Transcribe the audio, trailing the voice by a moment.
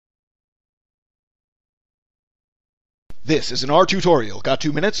This is an R tutorial. Got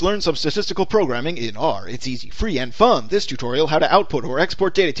 2 minutes? Learn some statistical programming in R. It's easy, free, and fun. This tutorial, how to output or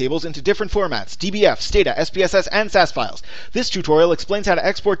export data tables into different formats, DBF, Stata, SPSS, and SAS files. This tutorial explains how to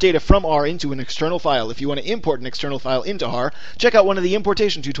export data from R into an external file. If you want to import an external file into R, check out one of the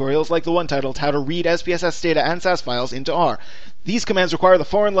importation tutorials like the one titled How to Read SPSS, Stata, and SAS files into R. These commands require the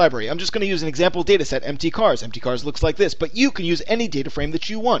foreign library. I'm just going to use an example dataset, empty cars. Empty cars looks like this, but you can use any data frame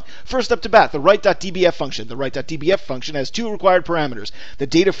that you want. First up to bat, the write.dbf function. The write.dbf function has 2 required parameters, the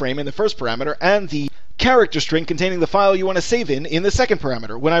data frame in the first parameter and the character string containing the file you want to save in the second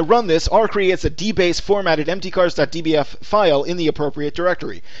parameter. When I run this, R creates a dbase formatted emptycars.dbf file in the appropriate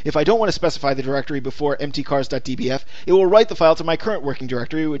directory. If I don't want to specify the directory before emptycars.dbf, it will write the file to my current working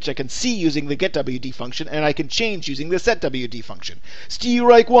directory, which I can see using the getWD function, and I can change using the setWD function.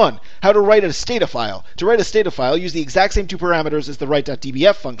 STURIKE 1, how to write a Stata file. To write a Stata file, use the exact same 2 parameters as the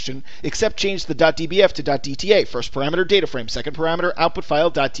write.dbf function, except change the .dbf to .dta. First parameter, data frame. Second parameter, output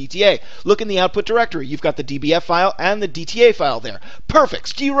file .dta. Look in the output directory. You've got the DBF file and the DTA file there. Perfect!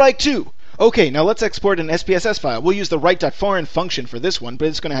 STURIKE 2! Okay, now let's export an SPSS file. We'll use the write.foreign function for this one, but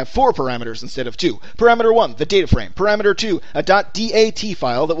it's going to have 4 parameters instead of 2. Parameter 1, the data frame. Parameter 2, a .dat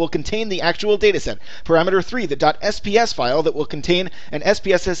file that will contain the actual dataset. Parameter 3, the .sps file that will contain an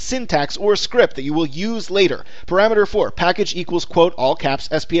SPSS syntax or script that you will use later. Parameter 4, package equals quote, all caps,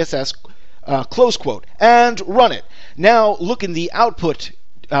 SPSS, close quote, and run it. Now look in the output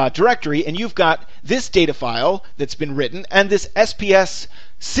directory, and you've got this data file that's been written and this SPS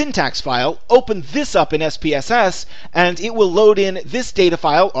syntax file. Open this up in SPSS and it will load in this data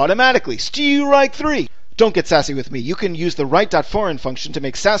file automatically. STURIKE 3! Don't get sassy with me. You can use the write.foreign function to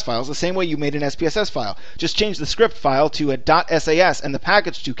make SAS files the same way you made an SPSS file. Just change the script file to a .sas and the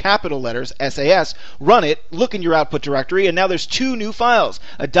package to capital letters SAS. Run it, look in your output directory, and now there's 2 new files.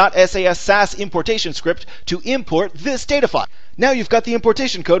 A .sas SAS importation script to import this data file. Now you've got the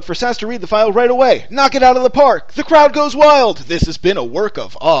importation code for SAS to read the file right away. Knock it out of the park! The crowd goes wild! This has been a work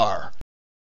of R.